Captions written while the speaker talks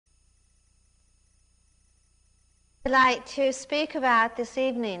like to speak about this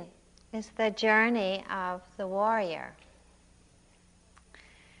evening is the journey of the warrior.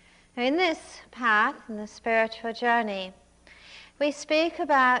 In this path, in the spiritual journey, we speak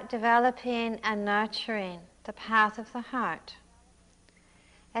about developing and nurturing the path of the heart.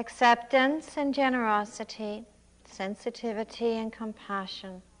 Acceptance and generosity, sensitivity and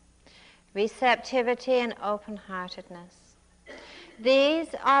compassion, receptivity and open-heartedness. These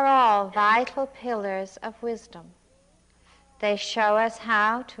are all vital pillars of wisdom. They show us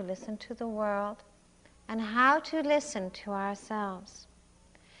how to listen to the world and how to listen to ourselves.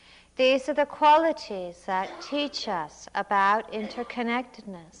 These are the qualities that teach us about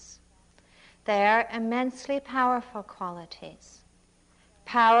interconnectedness. They are immensely powerful qualities,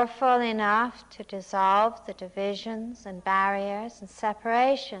 powerful enough to dissolve the divisions and barriers and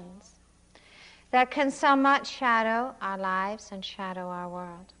separations that can so much shadow our lives and shadow our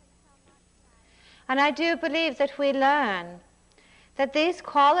world. And I do believe that we learn that these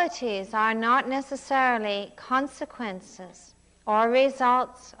qualities are not necessarily consequences or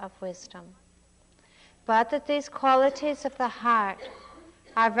results of wisdom, but that these qualities of the heart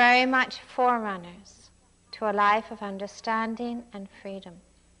are very much forerunners to a life of understanding and freedom.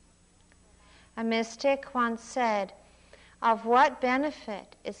 A mystic once said, "Of what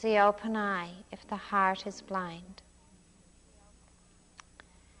benefit is the open eye if the heart is blind?"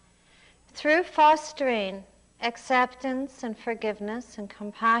 Through fostering acceptance and forgiveness and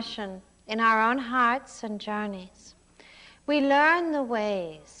compassion in our own hearts and journeys, we learn the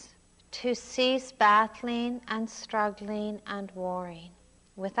ways to cease battling and struggling and warring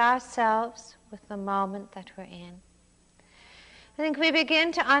with ourselves, with the moment that we're in. I think we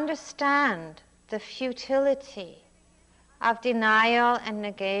begin to understand the futility of denial and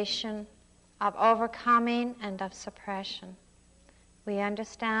negation, of overcoming and of suppression. We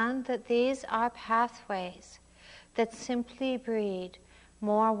understand that these are pathways that simply breed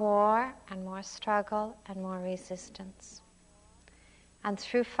more war and more struggle and more resistance. And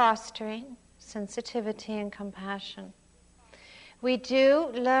through fostering sensitivity and compassion, we do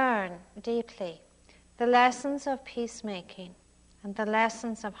learn deeply the lessons of peacemaking and the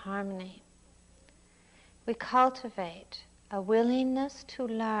lessons of harmony. We cultivate a willingness to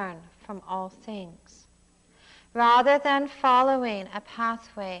learn from all things, rather than following a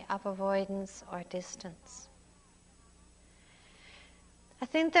pathway of avoidance or distance. I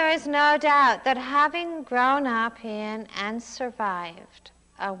think there is no doubt that having grown up in and survived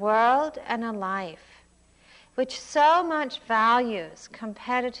a world and a life which so much values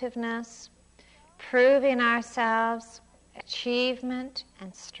competitiveness, proving ourselves, achievement,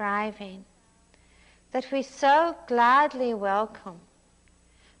 and striving, that we so gladly welcome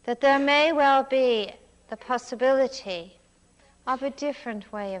that there may well be the possibility of a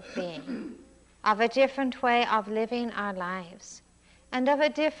different way of being, of a different way of living our lives, and of a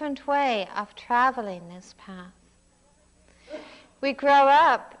different way of traveling this path. We grow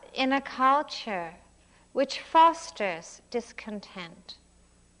up in a culture which fosters discontent,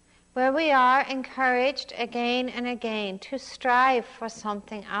 where we are encouraged again and again to strive for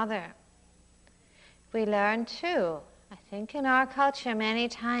something other. We learn too, I think in our culture many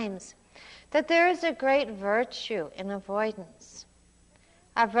times, that there is a great virtue in avoidance.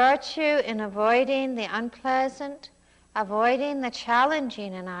 A virtue in avoiding the unpleasant, avoiding the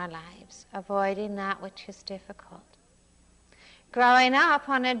challenging in our lives, avoiding that which is difficult. Growing up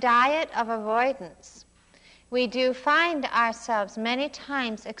on a diet of avoidance, we do find ourselves many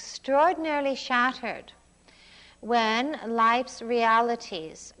times extraordinarily shattered when life's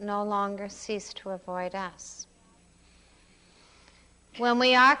realities no longer cease to avoid us. When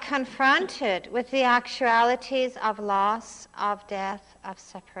we are confronted with the actualities of loss, of death, of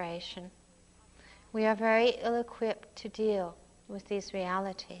separation, we are very ill-equipped to deal with these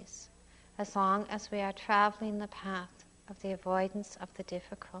realities as long as we are traveling the path of the avoidance of the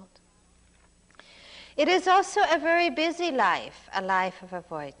difficult. It is also a very busy life, a life of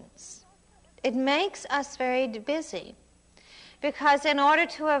avoidance. It makes us very busy because in order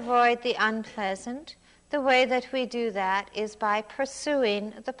to avoid the unpleasant, the way that we do that is by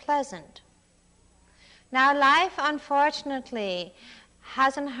pursuing the pleasant. Now, life, unfortunately,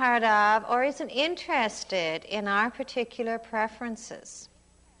 hasn't heard of or isn't interested in our particular preferences.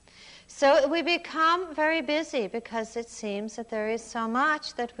 So we become very busy because it seems that there is so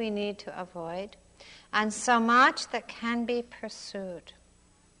much that we need to avoid and so much that can be pursued.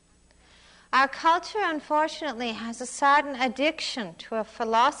 Our culture, unfortunately, has a certain addiction to a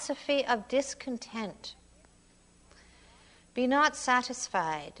philosophy of discontent. Be not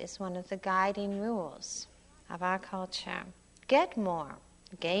satisfied is one of the guiding rules of our culture. Get more,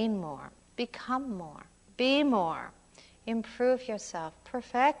 gain more, become more, be more, improve yourself,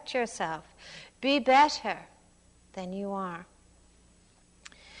 perfect yourself, be better than you are.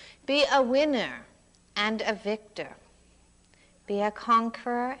 Be a winner and a victor. Be a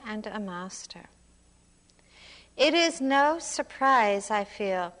conqueror and a master. It is no surprise, I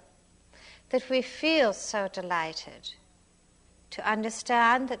feel, that we feel so delighted to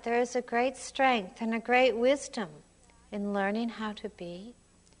understand that there is a great strength and a great wisdom in learning how to be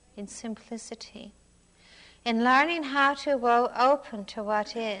in simplicity, in learning how to open to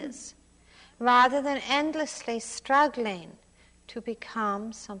what is, rather than endlessly struggling to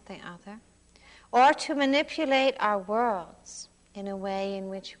become something other, or to manipulate our worlds in a way in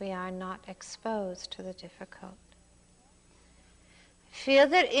which we are not exposed to the difficult. Feel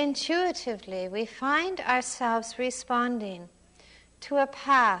that intuitively we find ourselves responding to a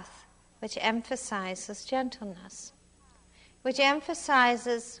path which emphasizes gentleness, which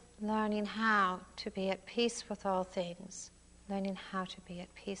emphasizes learning how to be at peace with all things, learning how to be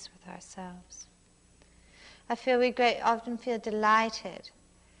at peace with ourselves. I feel we often feel delighted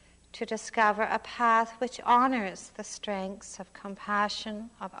to discover a path which honors the strengths of compassion,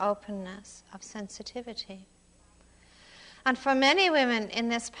 of openness, of sensitivity. And for many women in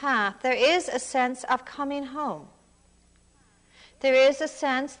this path, there is a sense of coming home. There is a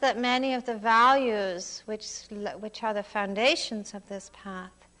sense that many of the values which are the foundations of this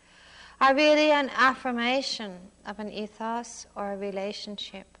path are really an affirmation of an ethos or a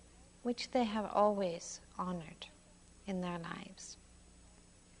relationship which they have always honored in their lives.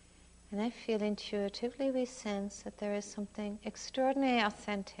 And I feel intuitively we sense that there is something extraordinarily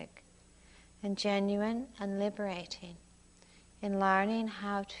authentic and genuine and liberating in learning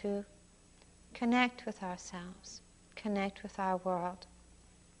how to connect with ourselves, connect with our world,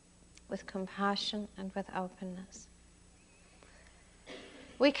 with compassion and with openness.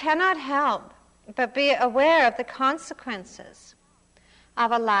 We cannot help but be aware of the consequences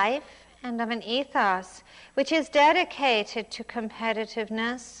of a life and of an ethos which is dedicated to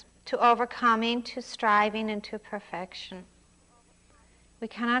competitiveness, to overcoming, to striving, and to perfection. We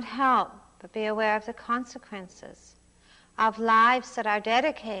cannot help but be aware of the consequences of lives that are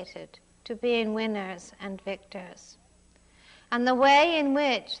dedicated to being winners and victors, and the way in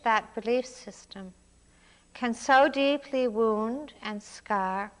which that belief system can so deeply wound and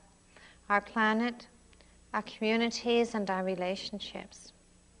scar our planet, our communities, and our relationships.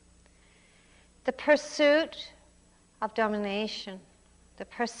 The pursuit of domination, the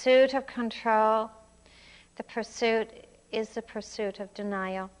pursuit of control, the pursuit of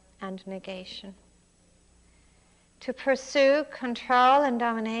denial and negation. To pursue control and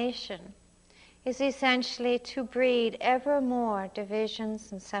domination is essentially to breed ever more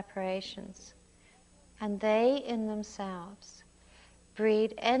divisions and separations, and they in themselves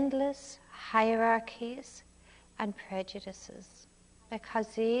breed endless hierarchies and prejudices, because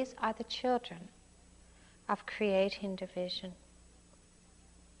these are the children of creating division.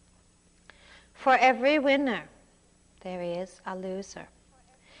 For every winner, there is a loser.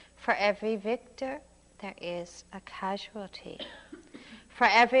 For every victor, there is a casualty. For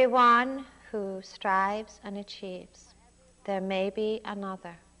everyone who strives and achieves, there may be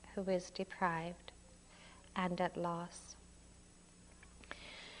another who is deprived and at loss.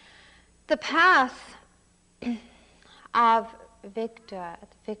 The path of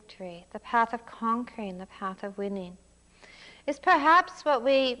victory, the path of conquering, the path of winning, is perhaps what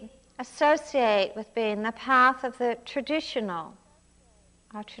we associate with being the path of the traditional,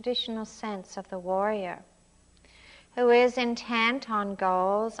 our traditional sense of the warrior, who is intent on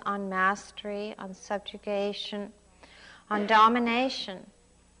goals, on mastery, on subjugation, on domination.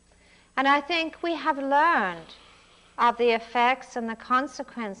 And I think we have learned of the effects and the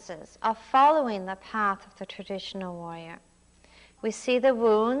consequences of following the path of the traditional warrior. We see the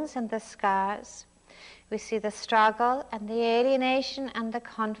wounds and the scars. We see the struggle and the alienation and the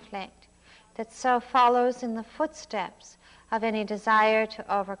conflict that so follows in the footsteps of any desire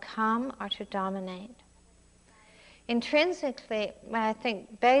to overcome or to dominate. Intrinsically, I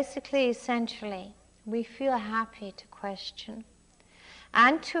think basically, essentially, we feel happy to question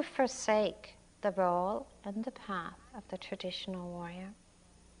and to forsake the role and the path of the traditional warrior,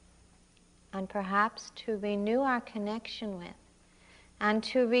 and perhaps to renew our connection with and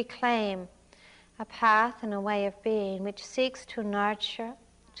to reclaim a path and a way of being which seeks to nurture,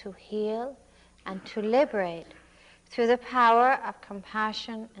 to heal, and to liberate through the power of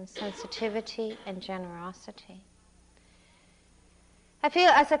compassion and sensitivity and generosity. I feel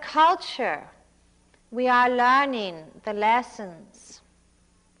as a culture, we are learning the lessons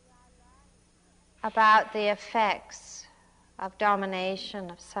about the effects of domination,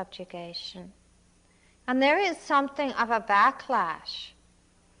 of subjugation. And there is something of a backlash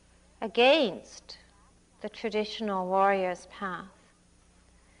against the traditional warrior's path.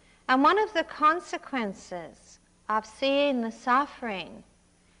 And one of the consequences of seeing the suffering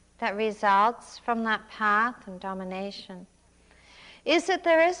that results from that path and domination is that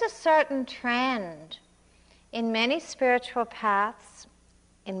there is a certain trend in many spiritual paths,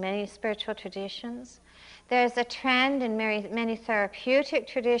 in many spiritual traditions. There's a trend in many therapeutic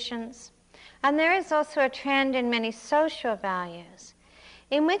traditions, and there is also a trend in many social values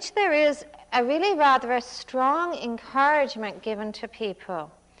in which there is a really rather a strong encouragement given to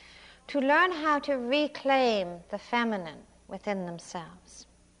people to learn how to reclaim the feminine within themselves,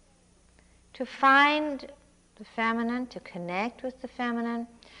 to find the feminine, to connect with the feminine,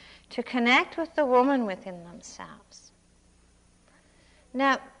 to connect with the woman within themselves.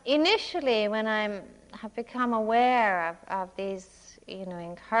 Now, initially, when I have become aware of these,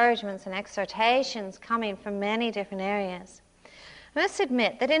 encouragements and exhortations coming from many different areas, I must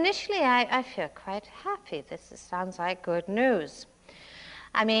admit that initially I feel quite happy. This sounds like good news.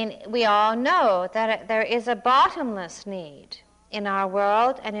 I mean, we all know that there is a bottomless need in our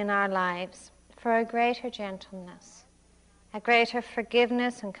world and in our lives for a greater gentleness, a greater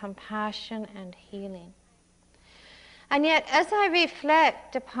forgiveness and compassion and healing. And yet, as I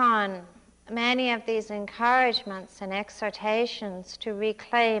reflect upon many of these encouragements and exhortations to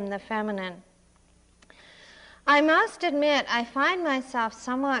reclaim the feminine, I must admit I find myself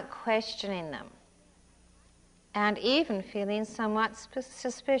somewhat questioning them and even feeling somewhat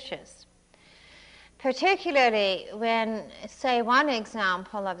suspicious. Particularly when, say, one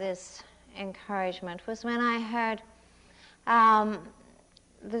example of this encouragement was when I heard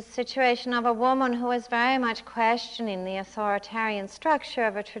the situation of a woman who was very much questioning the authoritarian structure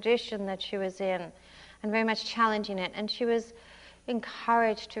of a tradition that she was in and very much challenging it, and she was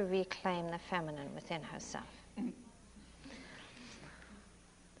encouraged to reclaim the feminine within herself.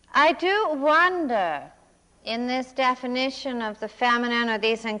 I do wonder, in this definition of the feminine or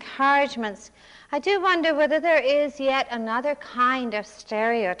these encouragements, I do wonder whether there is yet another kind of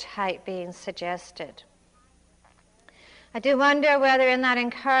stereotype being suggested. I do wonder whether in that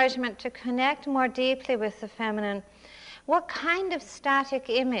encouragement to connect more deeply with the feminine, what kind of static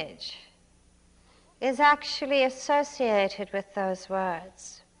image is actually associated with those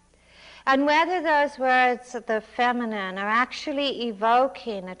words. And whether those words of the feminine are actually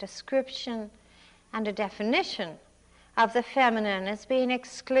evoking a description and a definition of the feminine as being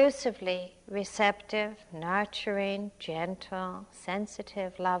exclusively receptive, nurturing, gentle,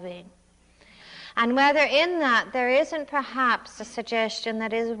 sensitive, loving. And whether in that there isn't perhaps a suggestion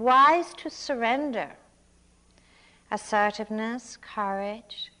that it is wise to surrender assertiveness,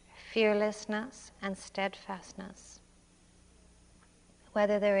 courage, fearlessness, and steadfastness.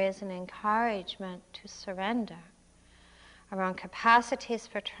 Whether there is an encouragement to surrender around capacities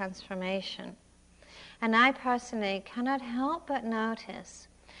for transformation. And I personally cannot help but notice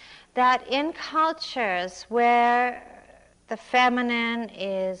that in cultures where the feminine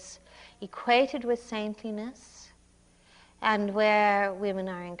is equated with saintliness and where women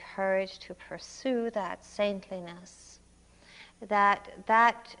are encouraged to pursue that saintliness,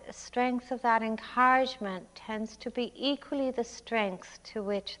 that strength of that encouragement tends to be equally the strength to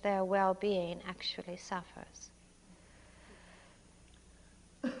which their well-being actually suffers.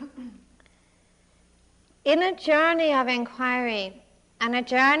 In a journey of inquiry and a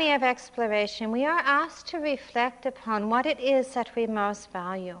journey of exploration, we are asked to reflect upon what it is that we most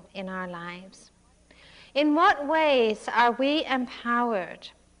value in our lives. In what ways are we empowered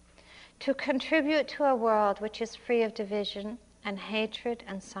to contribute to a world which is free of division and hatred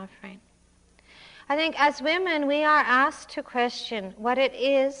and suffering? I think as women we are asked to question what it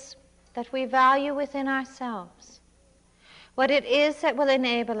is that we value within ourselves, what it is that will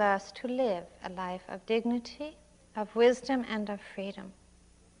enable us to live a life of dignity, of wisdom, and of freedom.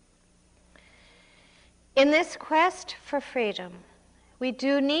 In this quest for freedom, we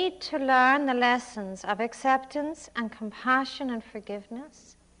do need to learn the lessons of acceptance and compassion and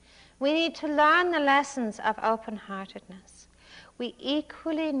forgiveness. We need to learn the lessons of open-heartedness. We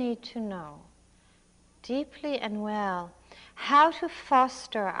equally need to know, deeply and well, how to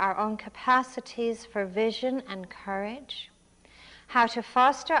foster our own capacities for vision and courage, how to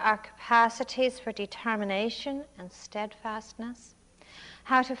foster our capacities for determination and steadfastness,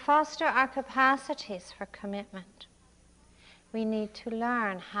 how to foster our capacities for commitment. We need to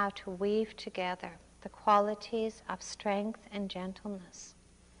learn how to weave together the qualities of strength and gentleness,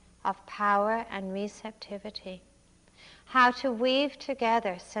 of power and receptivity, how to weave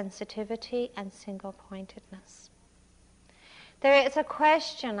together sensitivity and single-pointedness. There is a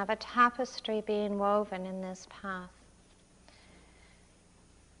question of a tapestry being woven in this path.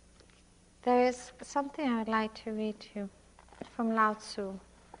 There is something I would like to read to you from Lao Tzu.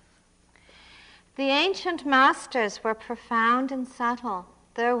 The ancient masters were profound and subtle.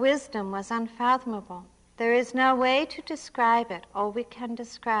 Their wisdom was unfathomable. There is no way to describe it. All we can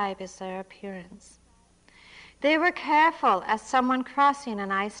describe is their appearance. They were careful as someone crossing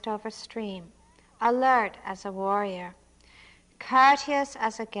an iced-over stream, alert as a warrior, courteous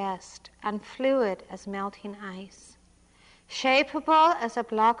as a guest, and fluid as melting ice, shapeable as a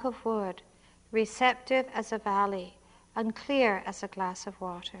block of wood, receptive as a valley, and clear as a glass of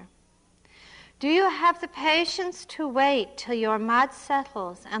water. Do you have the patience to wait till your mud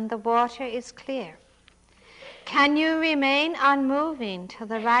settles and the water is clear? Can you remain unmoving till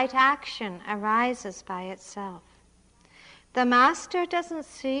the right action arises by itself? The master doesn't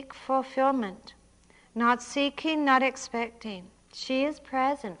seek fulfillment, not seeking, not expecting. She is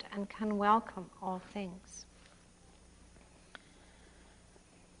present and can welcome all things.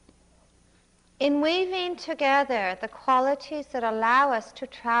 In weaving together the qualities that allow us to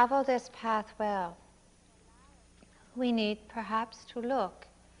travel this path well, we need perhaps to look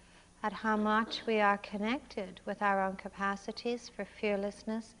at how much we are connected with our own capacities for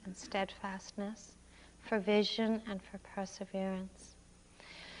fearlessness and steadfastness, for vision and for perseverance.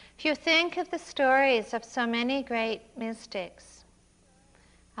 If you think of the stories of so many great mystics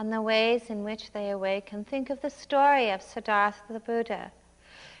and the ways in which they awaken, think of the story of Siddhartha the Buddha.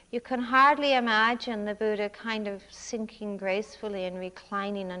 You can hardly imagine the Buddha kind of sinking gracefully and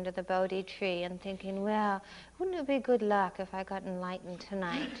reclining under the Bodhi tree and thinking, well, wouldn't it be good luck if I got enlightened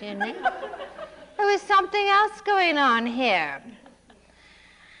tonight, you know? There was something else going on here.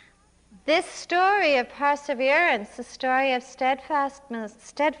 This story of perseverance, the story of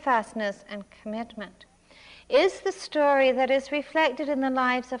steadfastness and commitment, is the story that is reflected in the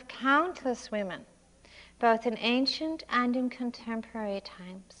lives of countless women, both in ancient and in contemporary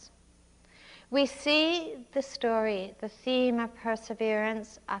times. We see the story, the theme of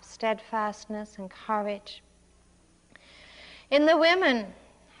perseverance, of steadfastness and courage, in the women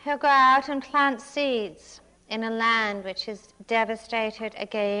who go out and plant seeds in a land which is devastated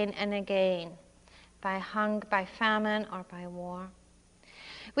again and again by hunger, by famine, or by war.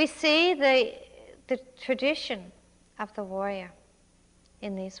 We see the tradition of the warrior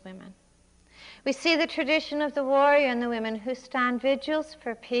in these women. We see the tradition of the warrior in the women who stand vigils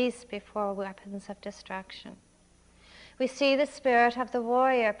for peace before weapons of destruction. We see the spirit of the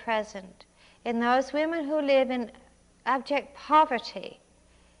warrior present in those women who live in abject poverty,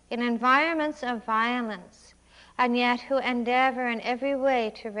 in environments of violence, and yet who endeavor in every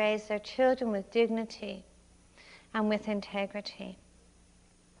way to raise their children with dignity and with integrity.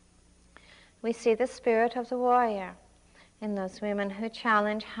 We see the spirit of the warrior in those women who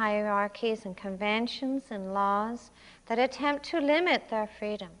challenge hierarchies and conventions and laws that attempt to limit their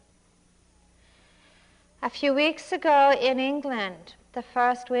freedom. A few weeks ago in England, the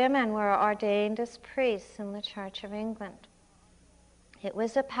first women were ordained as priests in the Church of England. It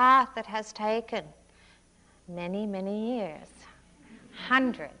was a path that has taken many, many years,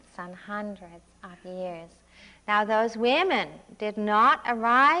 hundreds and hundreds of years. Now, those women did not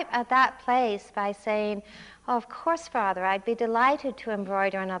arrive at that place by saying, oh, of course, Father, I'd be delighted to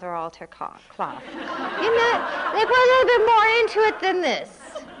embroider another altar cloth. You know, they put a little bit more into it than this.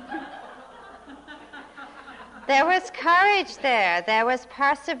 There was courage there. There was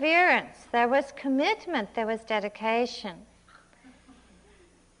perseverance. There was commitment. There was dedication.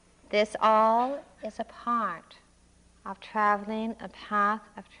 This all is a part of traveling a path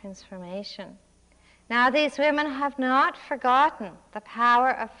of transformation. Now, these women have not forgotten the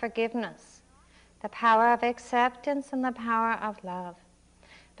power of forgiveness, the power of acceptance, and the power of love,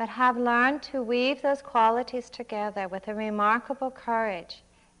 but have learned to weave those qualities together with a remarkable courage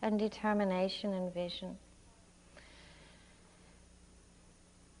and determination and vision.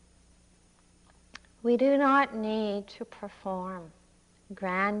 We do not need to perform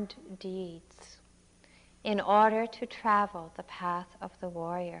grand deeds in order to travel the path of the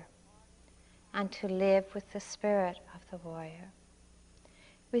warrior and to live with the spirit of the warrior.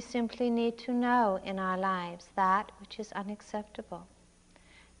 We simply need to know in our lives that which is unacceptable,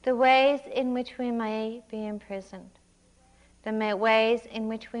 the ways in which we may be imprisoned, the ways in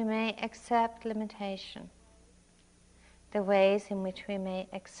which we may accept limitation, the ways in which we may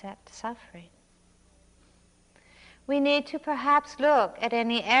accept suffering. We need to perhaps look at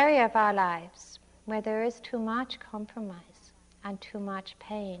any area of our lives where there is too much compromise and too much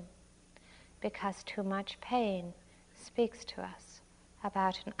pain, because too much pain speaks to us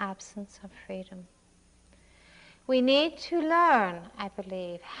about an absence of freedom. We need to learn, I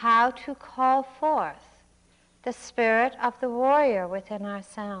believe, how to call forth the spirit of the warrior within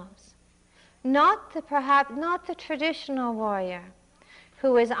ourselves. Not the traditional warrior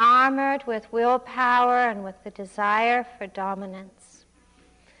who is armored with willpower and with the desire for dominance.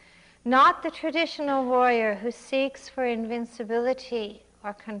 Not the traditional warrior who seeks for invincibility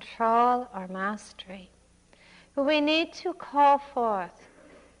or control or mastery. But we need to call forth,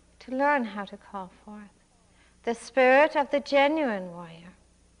 to learn how to call forth, the spirit of the genuine warrior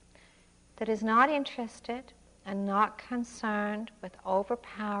that is not interested and not concerned with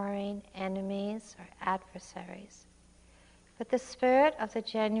overpowering enemies or adversaries, but the spirit of the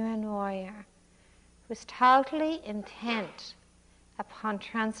genuine warrior who is totally intent upon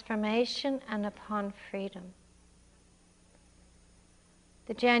transformation and upon freedom.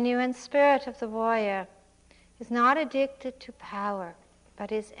 The genuine spirit of the warrior is not addicted to power,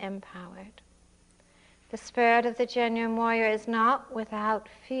 but is empowered. The spirit of the genuine warrior is not without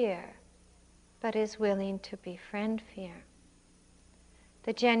fear, but is willing to befriend fear.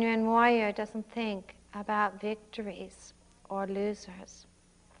 The genuine warrior doesn't think about victories or losers,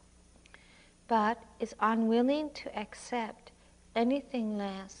 but is unwilling to accept anything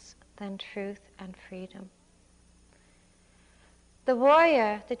less than truth and freedom. The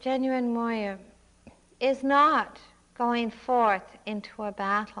warrior, the genuine warrior, is not going forth into a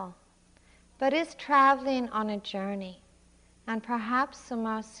battle, but is traveling on a journey, and perhaps the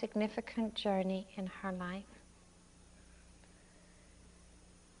most significant journey in her life.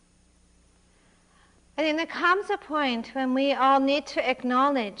 I think there comes a point when we all need to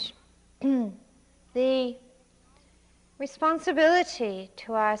acknowledge the responsibility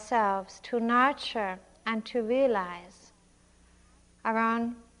to ourselves to nurture and to realize our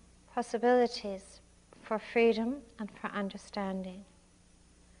own possibilities for freedom and for understanding.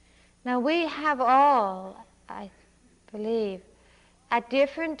 Now, we have all, I believe, at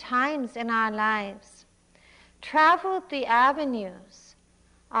different times in our lives, traveled the avenues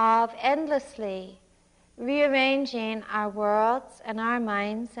of endlessly rearranging our worlds and our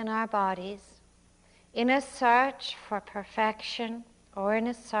minds and our bodies in a search for perfection or in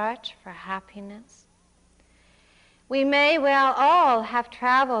a search for happiness. We may well all have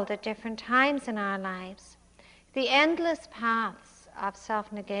traveled at different times in our lives the endless paths of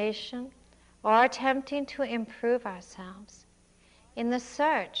self-negation or attempting to improve ourselves in the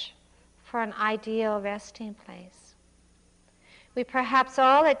search for an ideal resting place. We perhaps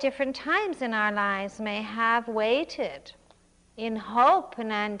all at different times in our lives may have waited in hope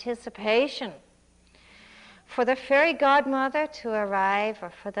and anticipation for the fairy godmother to arrive or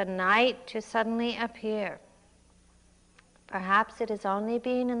for the knight to suddenly appear. Perhaps it has only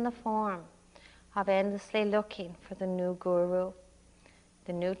been in the form of endlessly looking for the new guru,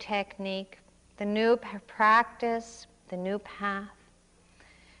 the new technique, the new practice, the new path.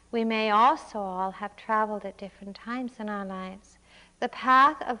 We may also all have traveled at different times in our lives the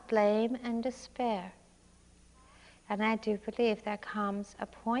path of blame and despair. And I do believe there comes a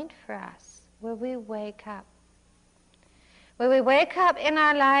point for us where we wake up. Where we wake up in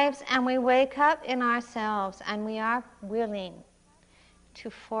our lives and we wake up in ourselves and we are willing to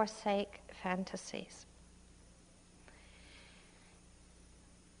forsake fantasies.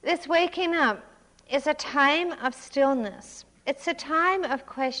 This waking up is a time of stillness. It's a time of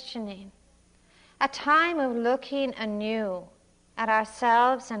questioning, a time of looking anew at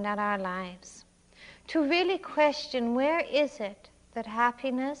ourselves and at our lives, to really question where is it that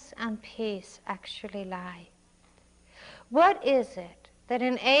happiness and peace actually lie. What is it that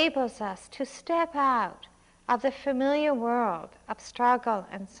enables us to step out of the familiar world of struggle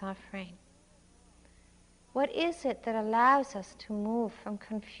and suffering? What is it that allows us to move from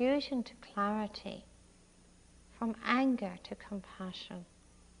confusion to clarity, from anger to compassion?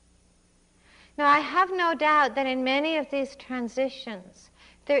 Now, I have no doubt that in many of these transitions,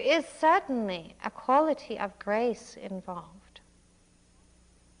 there is certainly a quality of grace involved,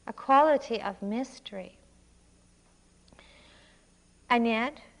 a quality of mystery. And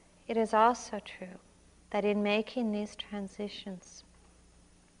yet, it is also true that in making these transitions,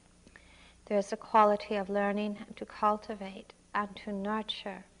 there is a quality of learning to cultivate and to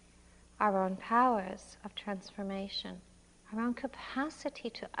nurture our own powers of transformation, our own capacity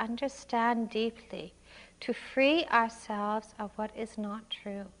to understand deeply, to free ourselves of what is not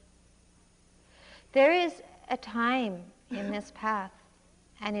true. There is a time in this path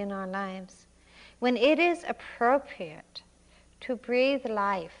and in our lives when it is appropriate to breathe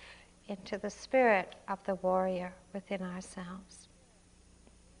life into the spirit of the warrior within ourselves.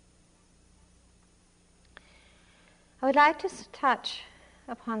 I would like to touch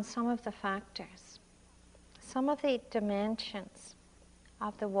upon some of the factors, some of the dimensions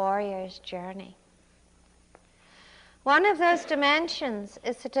of the warrior's journey. One of those dimensions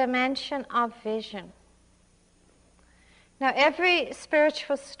is the dimension of vision. Now, every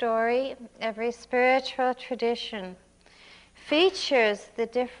spiritual story, every spiritual tradition features the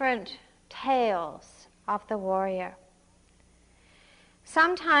different tales of the warrior.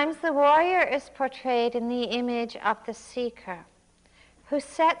 Sometimes the warrior is portrayed in the image of the seeker, who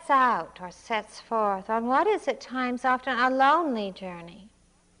sets out or sets forth on what is at times often a lonely journey.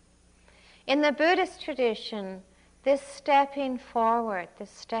 In the Buddhist tradition, this stepping forward,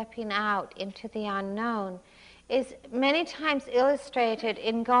 this stepping out into the unknown, is many times illustrated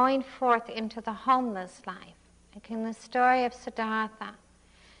in going forth into the homeless life. Like in the story of Siddhartha,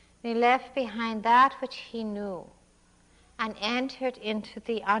 he left behind that which he knew and entered into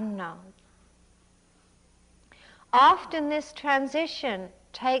the unknown. Often this transition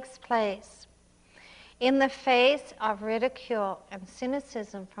takes place in the face of ridicule and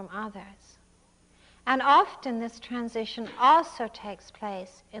cynicism from others. And often this transition also takes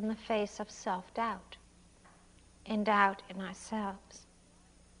place in the face of self-doubt, in doubt in ourselves.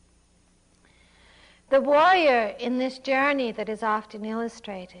 The warrior in this journey that is often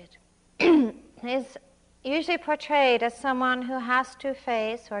illustrated is usually portrayed as someone who has to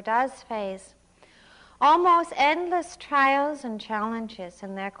face or does face almost endless trials and challenges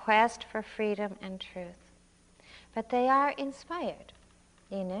in their quest for freedom and truth. But they are inspired.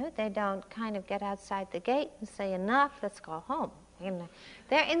 You know, they don't kind of get outside the gate and say, enough, let's go home. You know,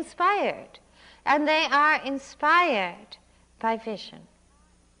 they're inspired. And they are inspired by vision.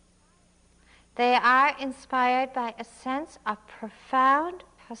 They are inspired by a sense of profound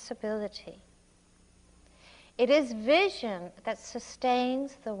possibility. It is vision that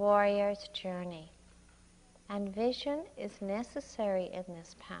sustains the warrior's journey. And vision is necessary in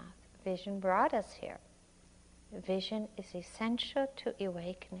this path. Vision brought us here. Vision is essential to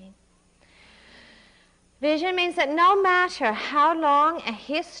awakening. Vision means that no matter how long a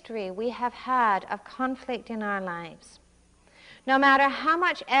history we have had of conflict in our lives, no matter how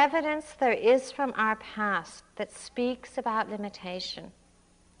much evidence there is from our past that speaks about limitation,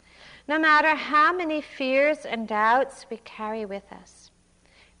 no matter how many fears and doubts we carry with us,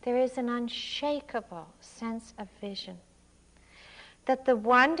 there is an unshakable sense of vision. That the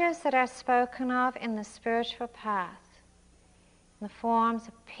wonders that are spoken of in the spiritual path, in the forms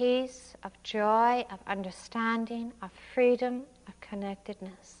of peace, of joy, of understanding, of freedom, of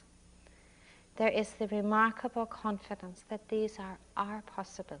connectedness, there is the remarkable confidence that these are our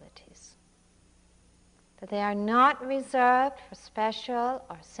possibilities. That they are not reserved for special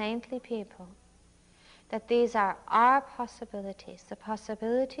or saintly people. That these are our possibilities, the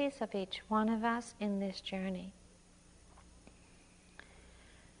possibilities of each one of us in this journey.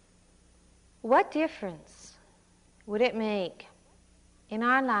 What difference would it make in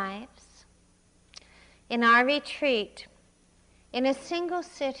our lives, in our retreat, in a single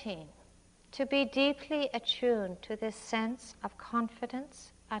sitting, to be deeply attuned to this sense of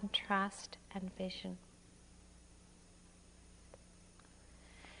confidence and trust and vision?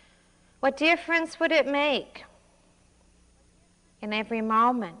 What difference would it make in every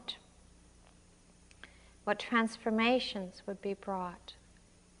moment? What transformations would be brought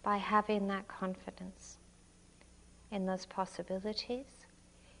by having that confidence in those possibilities,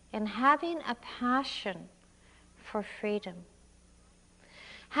 in having a passion for freedom?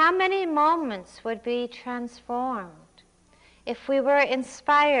 How many moments would be transformed if we were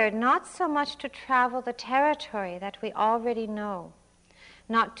inspired not so much to travel the territory that we already know,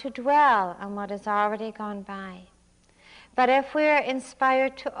 not to dwell on what has already gone by, but if we are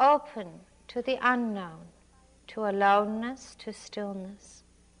inspired to open to the unknown, to aloneness, to stillness?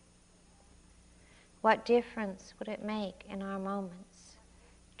 What difference would it make in our moments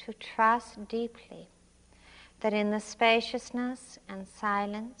to trust deeply that in the spaciousness and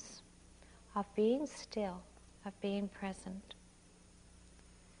silence of being still, of being present,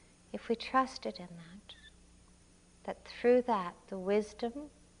 if we trusted in that through that the wisdom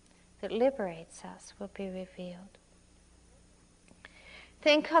that liberates us will be revealed.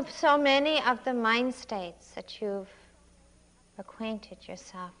 Think of so many of the mind states that you've acquainted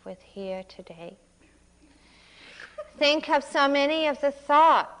yourself with here today. Think of so many of the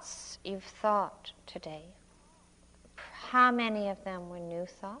thoughts you've thought today. How many of them were new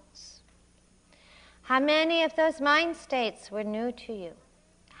thoughts? How many of those mind states were new to you?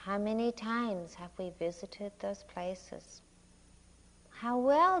 How many times have we visited those places? How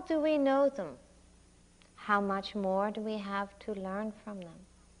well do we know them? How much more do we have to learn from them?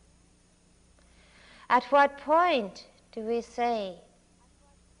 At what point do we say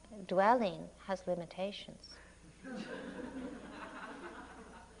dwelling has limitations?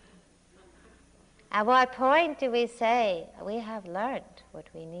 At what point do we say, we have learned what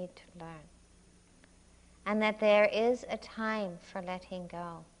we need to learn? And that there is a time for letting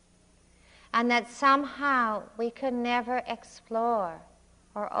go. And that somehow we could never explore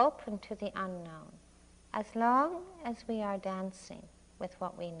or open to the unknown as long as we are dancing with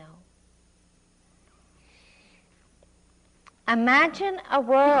what we know. Imagine a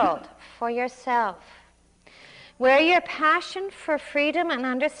world for yourself where your passion for freedom and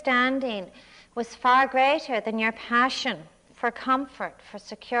understanding was far greater than your passion for comfort, for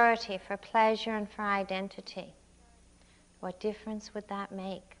security, for pleasure, and for identity. What difference would that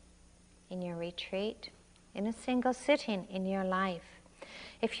make in your retreat, in a single sitting in your life,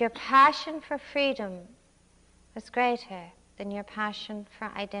 if your passion for freedom was greater than your passion for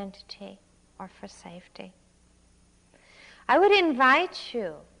identity or for safety? I would invite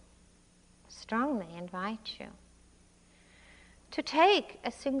you, strongly invite you, to take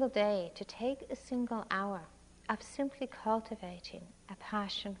a single day, to take a single hour of simply cultivating a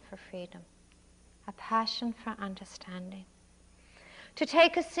passion for freedom, a passion for understanding. To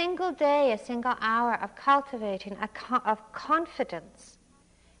take a single day, a single hour of cultivating of confidence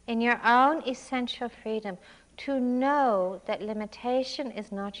in your own essential freedom, to know that limitation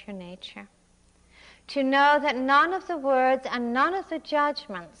is not your nature. To know that none of the words and none of the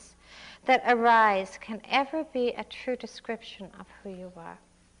judgments that arise can ever be a true description of who you are.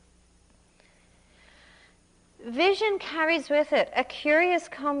 Vision carries with it a curious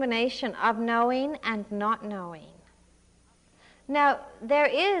combination of knowing and not knowing. Now, there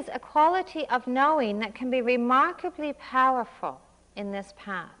is a quality of knowing that can be remarkably powerful in this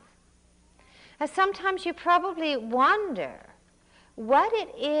path. As sometimes you probably wonder what it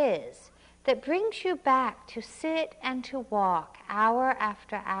is that brings you back to sit and to walk hour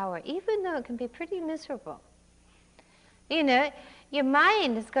after hour, even though it can be pretty miserable. You know, your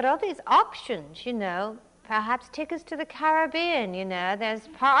mind has got all these options, you know, perhaps tickets to the Caribbean, you know, there's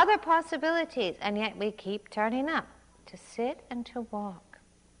other possibilities, and yet we keep turning up to sit and to walk.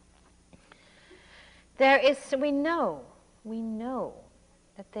 We know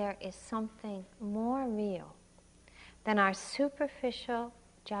that there is something more real than our superficial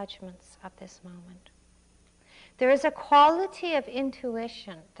judgments of this moment. There is a quality of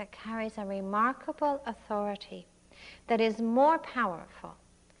intuition that carries a remarkable authority that is more powerful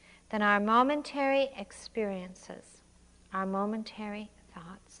than our momentary experiences, our momentary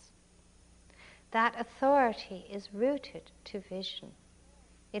thoughts. That authority is rooted to vision.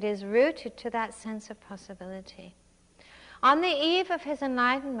 It is rooted to that sense of possibility. On the eve of his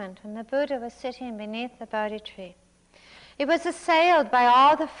enlightenment, when the Buddha was sitting beneath the Bodhi tree, he was assailed by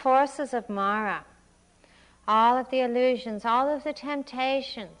all the forces of Mara, all of the illusions, all of the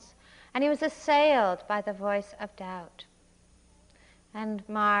temptations, and he was assailed by the voice of doubt. And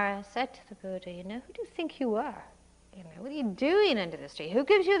Mara said to the Buddha, you know, who do you think you are? You know, what are you doing under this tree? Who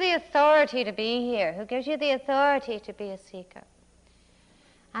gives you the authority to be here? Who gives you the authority to be a seeker?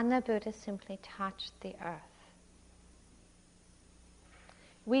 And the Buddha simply touched the earth.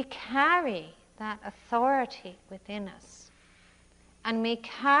 We carry that authority within us, and we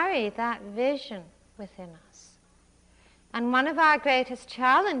carry that vision within us. And one of our greatest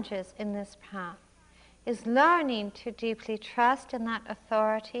challenges in this path is learning to deeply trust in that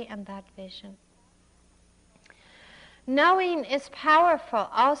authority and that vision. Knowing is powerful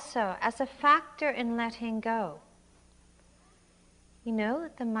also as a factor in letting go. You know,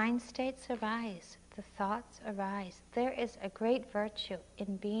 the mind states arise, the thoughts arise. There is a great virtue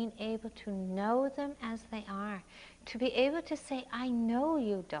in being able to know them as they are, to be able to say, I know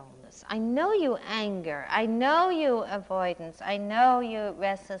you dullness, I know you anger, I know you avoidance, I know you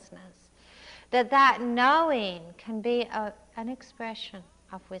restlessness. That knowing can be an expression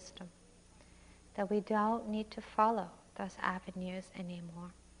of wisdom, that we don't need to follow those avenues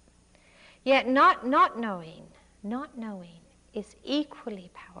anymore. Yet not knowing is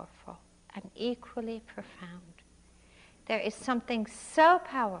equally powerful and equally profound. There is something so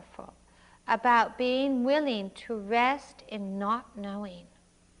powerful about being willing to rest in not knowing,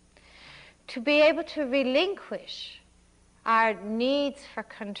 to be able to relinquish our needs for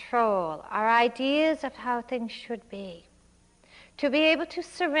control, our ideas of how things should be, to be able to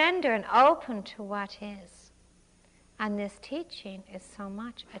surrender and open to what is. And this teaching is so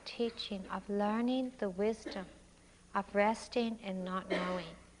much a teaching of learning the wisdom of resting in not knowing.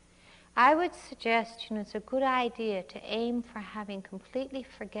 I would suggest, it's a good idea to aim for having completely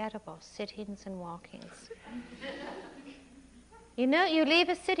forgettable sittings and walkings. You leave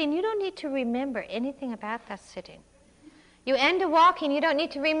a sitting, you don't need to remember anything about that sitting. You end a walking, you don't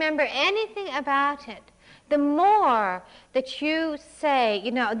need to remember anything about it. The more that you say,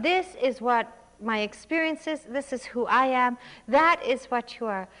 this is what my experience is, this is who I am, that is what you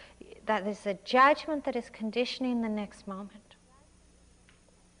are, that is a judgment that is conditioning the next moment.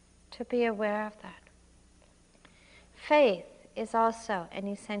 To be aware of that. Faith is also an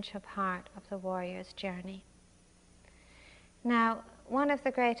essential part of the warrior's journey. Now, one of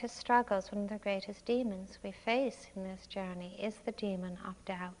the greatest struggles, one of the greatest demons we face in this journey is the demon of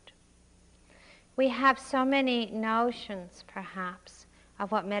doubt. We have so many notions, perhaps,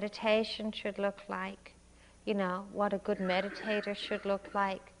 of what meditation should look like, what a good meditator should look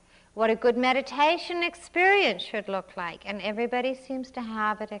like, what a good meditation experience should look like, and everybody seems to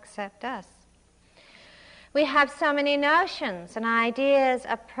have it except us. We have so many notions and ideas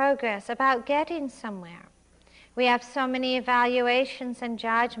of progress about getting somewhere. We have so many evaluations and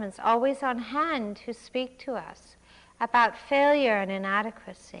judgments always on hand who speak to us about failure and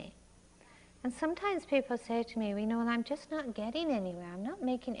inadequacy. And sometimes people say to me, well, I'm just not getting anywhere. I'm not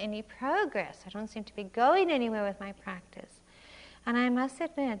making any progress. I don't seem to be going anywhere with my practice. And I must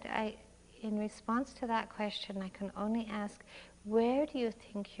admit, in response to that question, I can only ask, where do you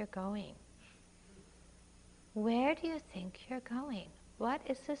think you're going? Where do you think you're going? What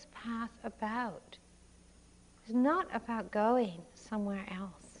is this path about? It's not about going somewhere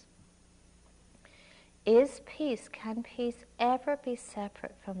else. Can peace ever be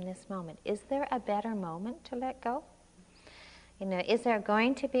separate from this moment? Is there a better moment to let go? Is there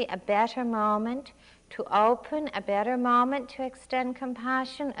going to be a better moment to open, a better moment to extend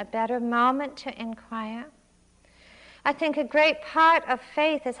compassion, a better moment to inquire? I think a great part of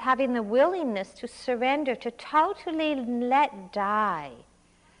faith is having the willingness to surrender, to totally let die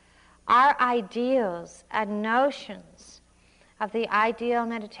our ideals and notions of the ideal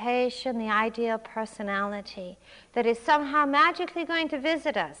meditation, the ideal personality that is somehow magically going to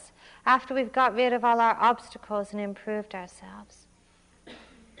visit us after we've got rid of all our obstacles and improved ourselves.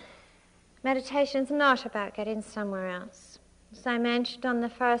 Meditation is not about getting somewhere else. As I mentioned on the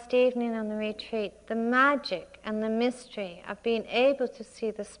first evening on the retreat, the magic and the mystery of being able to see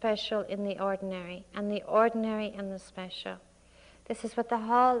the special in the ordinary and the ordinary in the special. This is what the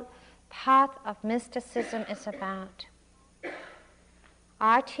whole path of mysticism is about.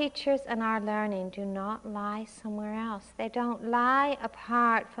 Our teachers and our learning do not lie somewhere else. They don't lie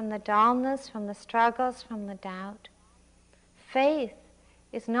apart from the dullness, from the struggles, from the doubt. Faith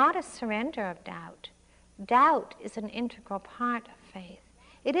is not a surrender of doubt. Doubt is an integral part of faith.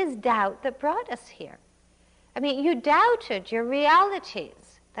 It is doubt that brought us here. You doubted your realities.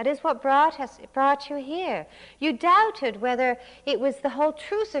 That is what brought you here. You doubted whether it was the whole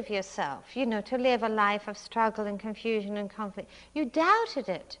truth of yourself, to live a life of struggle and confusion and conflict. You doubted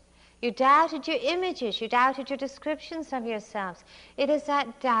it. You doubted your images. You doubted your descriptions of yourselves. It is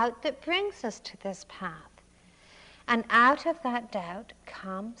that doubt that brings us to this path. And out of that doubt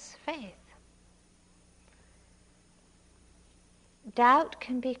comes faith. Doubt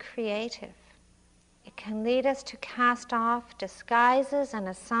can be creative. It can lead us to cast off disguises and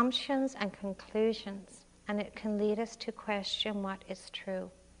assumptions and conclusions, and it can lead us to question what is true.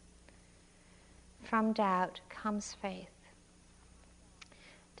 From doubt comes faith.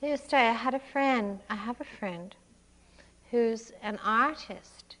 Dear story, I have a friend who's an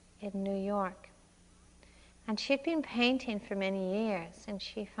artist in New York, and she'd been painting for many years, and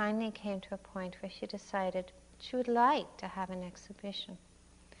she finally came to a point where she decided she would like to have an exhibition.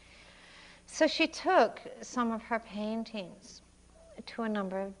 So she took some of her paintings to a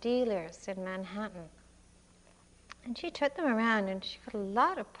number of dealers in Manhattan. And she took them around and she got a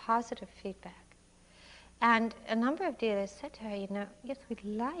lot of positive feedback. And a number of dealers said to her, yes, we'd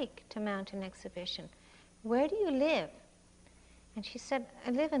like to mount an exhibition. Where do you live? And she said,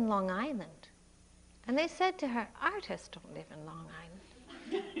 I live in Long Island. And they said to her, artists don't live in Long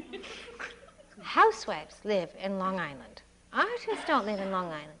Island. Housewives live in Long Island. Artists don't live in Long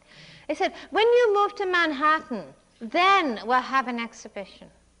Island. They said, when you move to Manhattan, then we'll have an exhibition.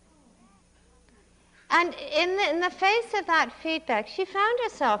 And in the face of that feedback, she found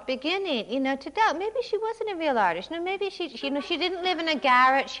herself beginning, to doubt. Maybe she wasn't a real artist. Maybe she didn't live in a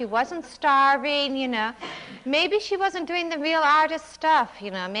garret. She wasn't starving. Maybe she wasn't doing the real artist stuff.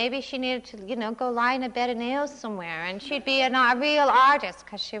 Maybe she needed to, go lie in a bed of nails somewhere, and she'd be a real artist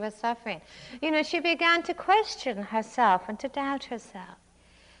because she was suffering. She began to question herself and to doubt herself,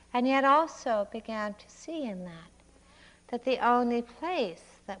 and yet also began to see in that the only place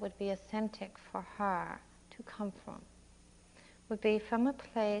that would be authentic for her to come from would be from a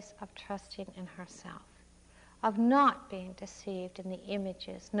place of trusting in herself, of not being deceived in the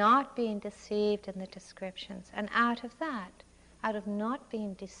images, not being deceived in the descriptions. And out of that, out of not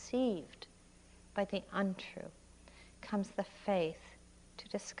being deceived by the untrue, comes the faith to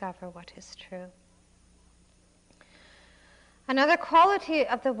discover what is true. Another quality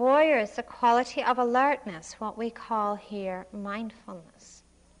of the warrior is the quality of alertness, what we call here mindfulness.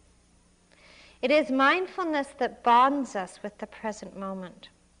 It is mindfulness that bonds us with the present moment.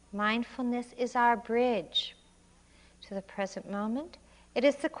 Mindfulness is our bridge to the present moment. It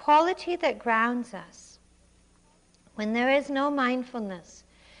is the quality that grounds us. When there is no mindfulness,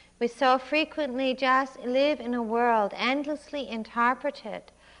 we so frequently just live in a world endlessly interpreted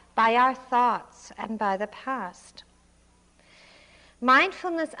by our thoughts and by the past.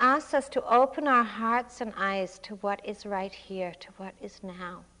 Mindfulness asks us to open our hearts and eyes to what is right here, to what is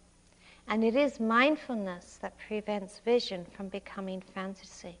now. And it is mindfulness that prevents vision from becoming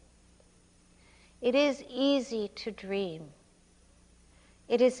fantasy. It is easy to dream.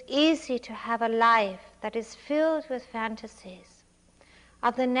 It is easy to have a life that is filled with fantasies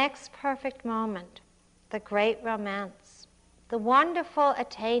of the next perfect moment, the great romance, the wonderful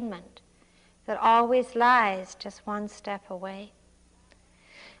attainment that always lies just one step away.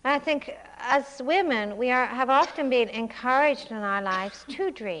 And I think as women, we have often been encouraged in our lives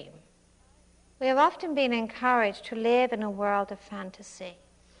to dream. We have often been encouraged to live in a world of fantasy.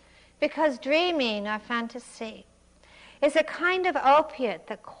 Because dreaming or fantasy is a kind of opiate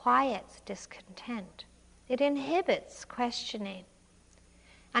that quiets discontent. It inhibits questioning.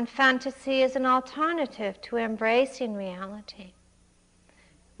 And fantasy is an alternative to embracing reality.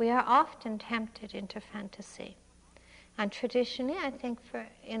 We are often tempted into fantasy. And traditionally, I think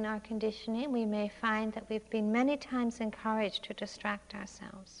in our conditioning, we may find that we've been many times encouraged to distract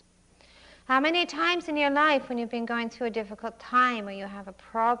ourselves. How many times in your life when you've been going through a difficult time or you have a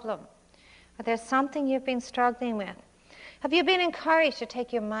problem or there's something you've been struggling with, have you been encouraged to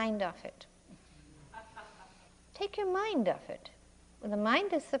take your mind off it? Take your mind off it. Well, the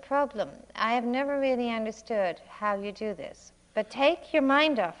mind is the problem. I have never really understood how you do this. But take your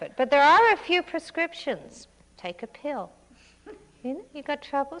mind off it. But there are a few prescriptions. Take a pill. You got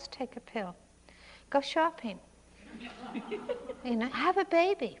troubles? Take a pill. Go shopping. Have a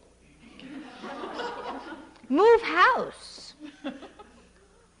baby. Move house.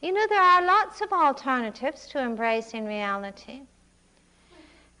 There are lots of alternatives to embracing reality.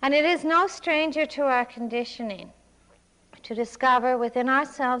 And it is no stranger to our conditioning to discover within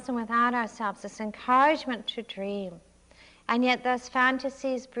ourselves and without ourselves this encouragement to dream. And yet those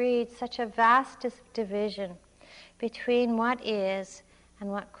fantasies breed such a vast division between what is and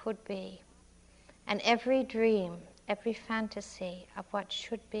what could be. And every dream, every fantasy of what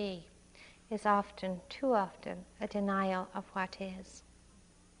should be is often, too often, a denial of what is.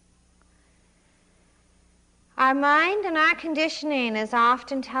 Our mind and our conditioning is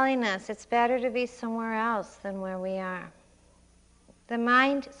often telling us it's better to be somewhere else than where we are. The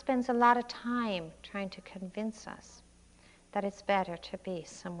mind spends a lot of time trying to convince us that it's better to be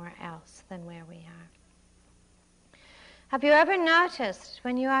somewhere else than where we are. Have you ever noticed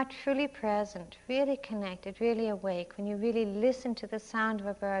when you are truly present, really connected, really awake, when you really listen to the sound of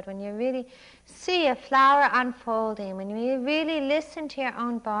a bird, when you really see a flower unfolding, when you really listen to your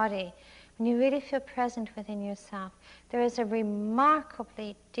own body, when you really feel present within yourself, there is a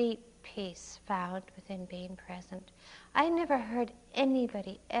remarkably deep peace found within being present. I never heard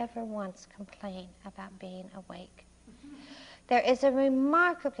anybody ever once complain about being awake. There is a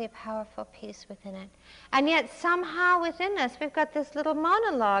remarkably powerful peace within it. And yet somehow within us we've got this little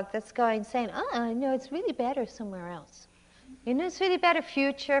monologue that's going, saying, it's really better somewhere else. It's really better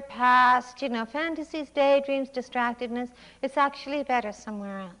future, past, fantasies, daydreams, distractedness. It's actually better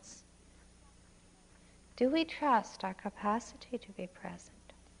somewhere else. Do we trust our capacity to be present?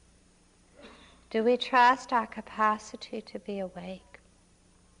 Do we trust our capacity to be awake?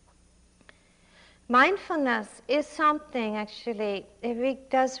 Mindfulness is something, actually, it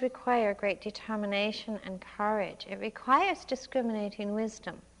does require great determination and courage. It requires discriminating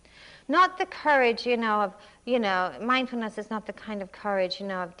wisdom. Not the courage, mindfulness is not the kind of courage,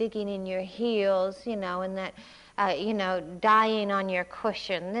 of digging in your heels, and that, dying on your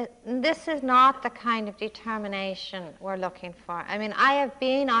cushion. This is not the kind of determination we're looking for. I have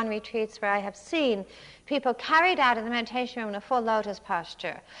been on retreats where I have seen people carried out of the meditation room in a full lotus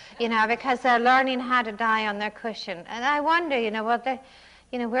posture, because they're learning how to die on their cushion. And I wonder,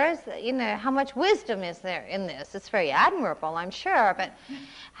 how much wisdom is there in this? It's very admirable, I'm sure, but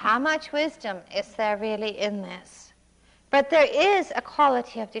how much wisdom is there really in this? But there is a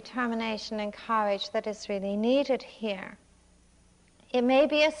quality of determination and courage that is really needed here. It may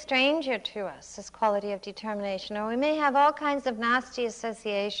be a stranger to us, this quality of determination, or we may have all kinds of nasty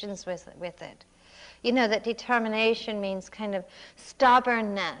associations with it. You know, that determination means kind of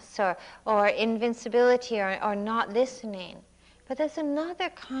stubbornness or invincibility or not listening. But there's another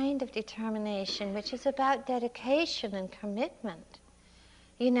kind of determination which is about dedication and commitment.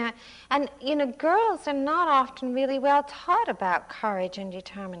 You know, and, you know, girls are not often really well taught about courage and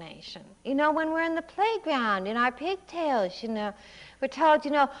determination. You know, when we're in the playground, in our pigtails, you know, we're told,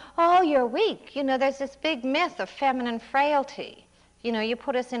 you know, oh, you're weak. You know, there's this big myth of feminine frailty. You know, you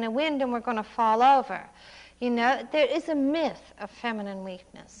put us in a wind and we're going to fall over. You know, there is a myth of feminine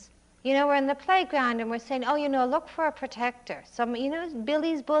weakness. You know, we're in the playground and we're saying, oh, you know, look for a protector. You know,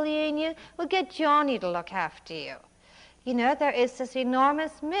 Billy's bullying you, we'll get Johnny to look after you. You know, there is this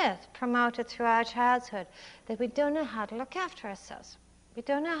enormous myth promoted through our childhood that we don't know how to look after ourselves. We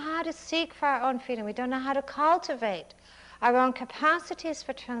don't know how to seek for our own freedom. We don't know how to cultivate our own capacities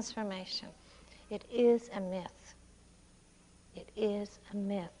for transformation. It is a myth. It is a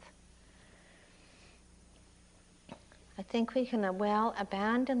myth. I think we can well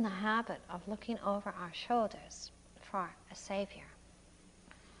abandon the habit of looking over our shoulders for a savior.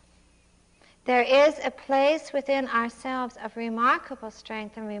 There is a place within ourselves of remarkable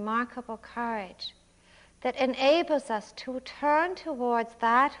strength and remarkable courage that enables us to turn towards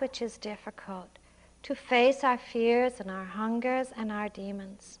that which is difficult, to face our fears and our hungers and our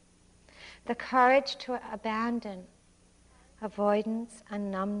demons. The courage to abandon avoidance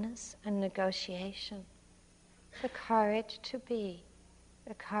and numbness and negotiation. The courage to be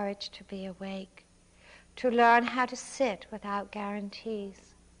awake, to learn how to sit without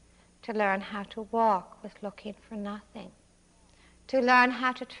guarantees, to learn how to walk with looking for nothing, to learn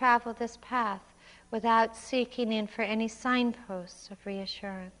how to travel this path without seeking in for any signposts of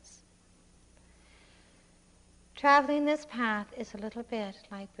reassurance. Traveling this path is a little bit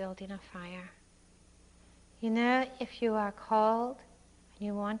like building a fire. You know, if you are cold and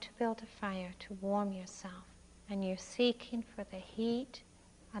you want to build a fire to warm yourself, and you're seeking for the heat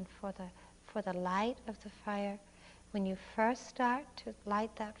and for the light of the fire, when you first start to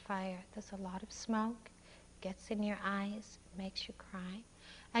light that fire, there's a lot of smoke, gets in your eyes, makes you cry,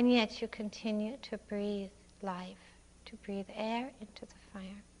 and yet you continue to breathe life, to breathe air into the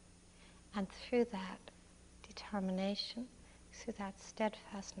fire. And through that determination, through that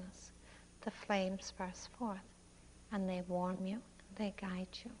steadfastness, the flames burst forth, and they warm you, they guide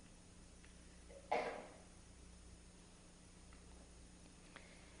you.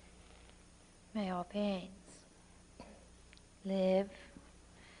 May all beings live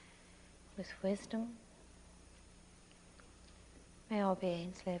with wisdom. May all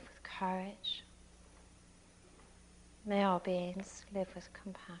beings live with courage. May all beings live with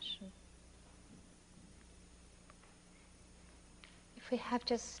compassion. If we have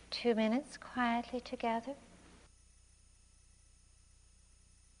just 2 minutes quietly together.